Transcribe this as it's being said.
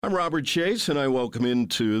I'm Robert Chase, and I welcome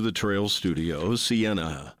into the Trail Studio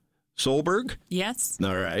Sienna Solberg. Yes.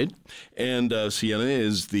 All right. And Sienna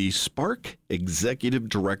is the Spark Executive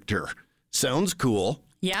Director. Sounds cool.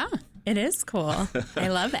 Yeah, it is cool. I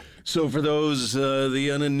love it. So for those, the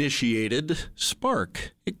uninitiated,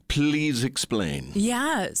 Spark, please explain.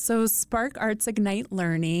 Yeah, so Spark Arts Ignite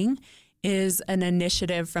Learning is an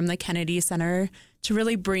initiative from the Kennedy Center to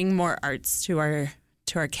really bring more arts to our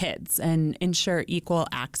kids and ensure equal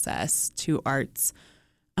access to arts.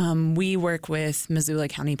 We work with Missoula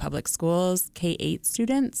County Public Schools, K-8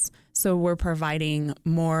 students, so we're providing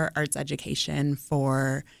more arts education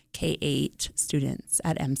for K-8 students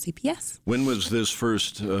at MCPS. When was this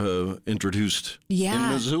first introduced in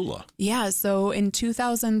Missoula? Yeah, so in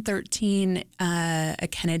 2013, a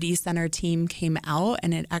Kennedy Center team came out,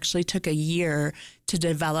 and it actually took a year to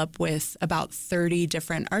develop with about 30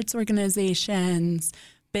 different arts organizations,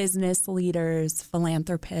 business leaders,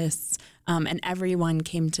 philanthropists, and everyone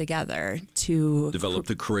came together to develop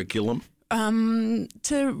the curriculum.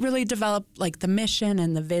 To really develop like the mission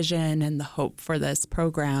and the vision and the hope for this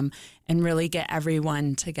program, and really get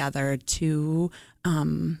everyone together to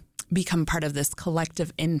become part of this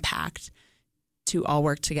collective impact to all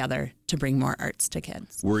work together to bring more arts to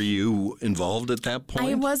kids. Were you involved at that point?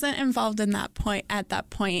 I wasn't involved in that point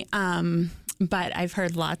but I've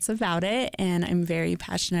heard lots about it, and I'm very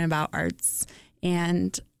passionate about arts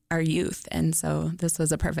and our youth. And so this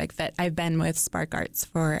was a perfect fit. I've been with Spark Arts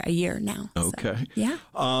for a year now. Okay. So, yeah.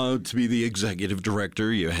 To be the executive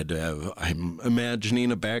director, you had to have, I'm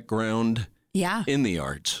imagining, a background in the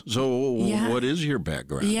arts. So what is your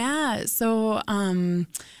background? Yeah. So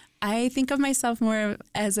I think of myself more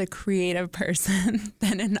as a creative person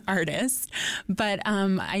than an artist, but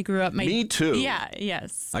I grew up. Me too. Yeah.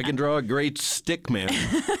 Yes. I can draw a great stick man.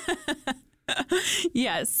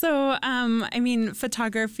 Yeah. So, I mean,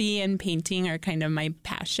 photography and painting are kind of my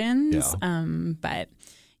passions. Yeah. But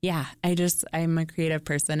yeah, I'm a creative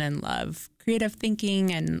person and love creative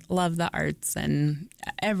thinking and love the arts and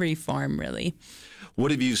every form, really.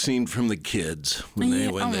 What have you seen from the kids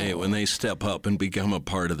when they step up and become a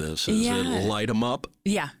part of this? Does it light them up?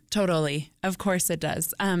 Yeah, totally. Of course it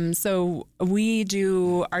does. So we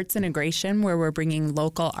do arts integration, where we're bringing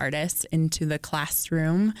local artists into the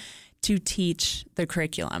classroom to teach the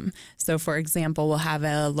curriculum. So for example, we'll have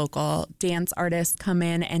a local dance artist come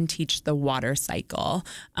in and teach the water cycle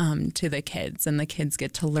to the kids, and the kids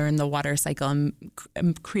get to learn the water cycle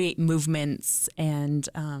and create movements and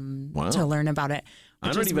to learn about it.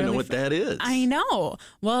 I don't even know what that is. I know.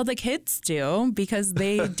 Well, the kids do because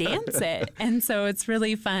they dance it. And so it's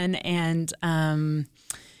really fun. And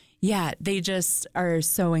they just are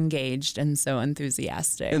so engaged and so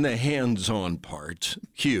enthusiastic. And the hands-on part,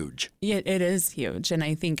 huge. It is huge. And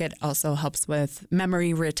I think it also helps with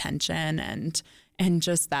memory retention and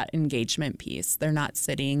just that engagement piece. They're not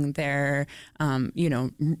sitting there,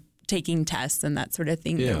 taking tests and that sort of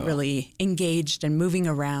thing. Yeah. They're really engaged and moving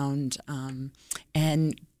around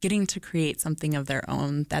and getting to create something of their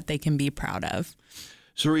own that they can be proud of.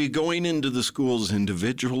 So are you going into the schools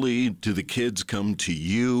individually? Do the kids come to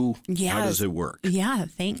you? Yes. How does it work? Yeah,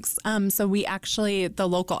 thanks. So the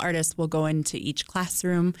local artists will go into each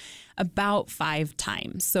classroom about 5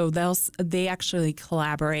 times. So they actually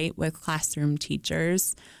collaborate with classroom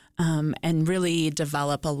teachers and really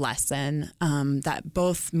develop a lesson that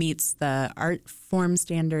both meets the art form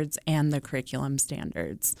standards and the curriculum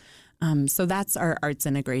standards. So that's our arts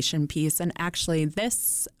integration piece. And actually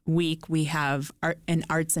this week we have an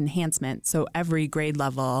arts enhancement. So every grade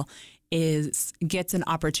level gets an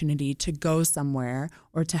opportunity to go somewhere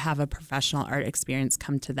or to have a professional art experience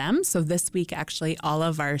come to them. So this week, actually, all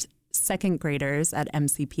of our second graders at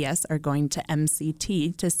MCPS are going to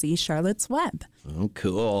MCT to see Charlotte's Web. Oh,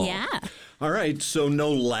 cool. Yeah. All right. So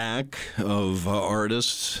no lack of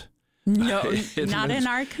artists. No, not in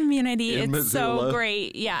our community. It's Missoula. So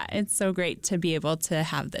great. Yeah, it's so great to be able to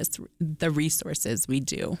have the resources we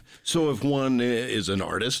do. So if one is an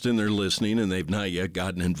artist and they're listening and they've not yet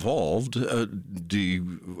gotten involved,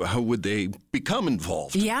 how would they become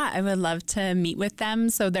involved? Yeah, I would love to meet with them.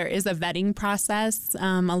 So there is a vetting process,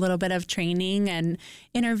 a little bit of training and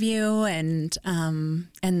interview and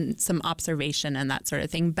some observation and that sort of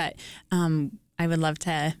thing. But I would love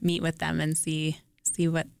to meet with them and see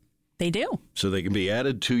what they do. So they can be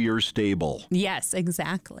added to your stable. Yes,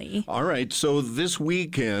 exactly. All right. So this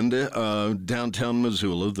weekend, downtown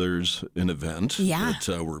Missoula, there's an event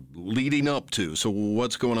that we're leading up to. So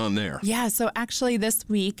what's going on there? Yeah. So actually this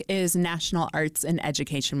week is National Arts and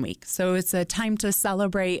Education Week. So it's a time to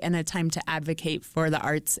celebrate and a time to advocate for the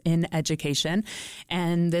arts in education.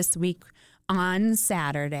 And this week on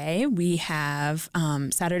Saturday, we have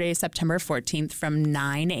Saturday, September 14th from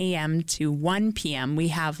 9 a.m. to 1 p.m. We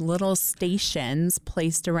have little stations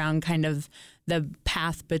placed around kind of the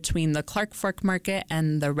path between the Clark Fork Market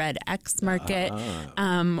and the Red X Market,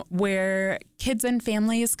 where kids and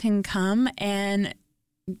families can come and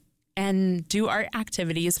do art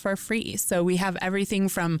activities for free. So we have everything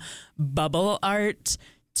from bubble art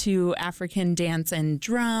to African dance and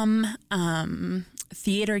drum,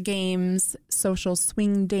 theater games, social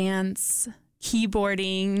swing dance,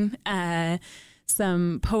 keyboarding,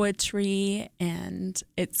 some poetry, and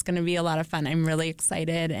it's going to be a lot of fun. I'm really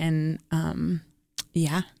excited, and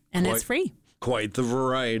it's free. Quite the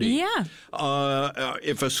variety. Yeah.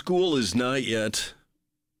 If a school has not yet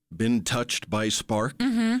been touched by Spark,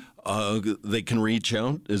 they can reach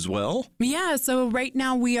out as well? Yeah, so right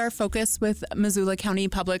now we are focused with Missoula County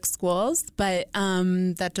Public Schools, but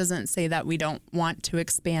that doesn't say that we don't want to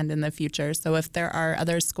expand in the future. So if there are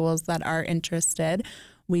other schools that are interested,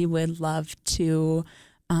 we would love to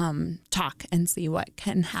talk and see what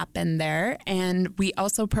can happen there. And we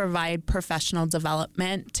also provide professional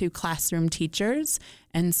development to classroom teachers.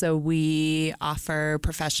 And so we offer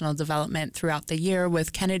professional development throughout the year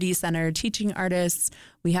with Kennedy Center teaching artists.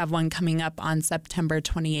 We have one coming up on September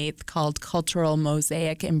 28th called Cultural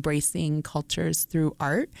Mosaic, Embracing Cultures Through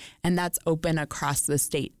Art. And that's open across the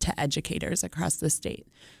state to educators across the state.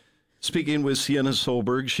 Speaking with Sienna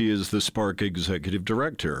Solberg, she is the Spark Executive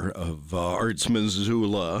Director of Arts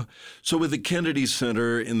Missoula. So with the Kennedy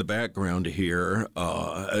Center in the background here,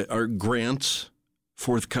 are grants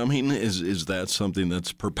forthcoming? Is that something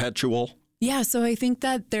that's perpetual? Yeah, so I think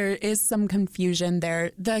that there is some confusion there.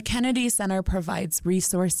 The Kennedy Center provides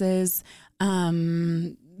resources,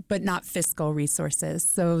 but not fiscal resources.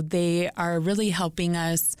 So they are really helping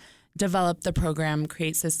us develop the program,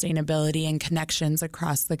 create sustainability and connections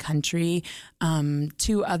across the country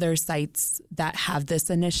to other sites that have this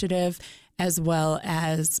initiative, as well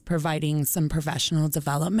as providing some professional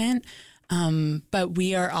development. But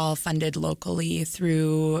we are all funded locally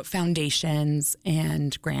through foundations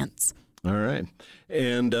and grants. All right.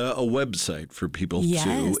 And a website for people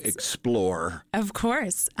to explore. Of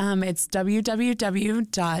course. It's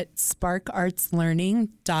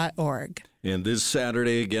www.sparkartslearning.org. And this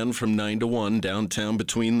Saturday, again, from 9 to 1, downtown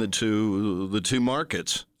between the two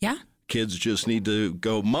markets. Yeah. Kids just need to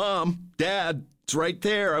go, Mom, Dad, it's right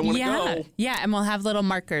there. I want to go. Yeah, and we'll have little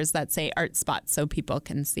markers that say art spots so people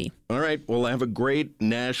can see. All right. Well, have a great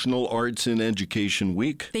National Arts and Education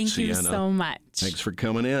Week, Thank you so much. Thanks for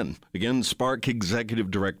coming in. Again, Spark Executive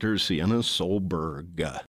Director Sienna Solberg.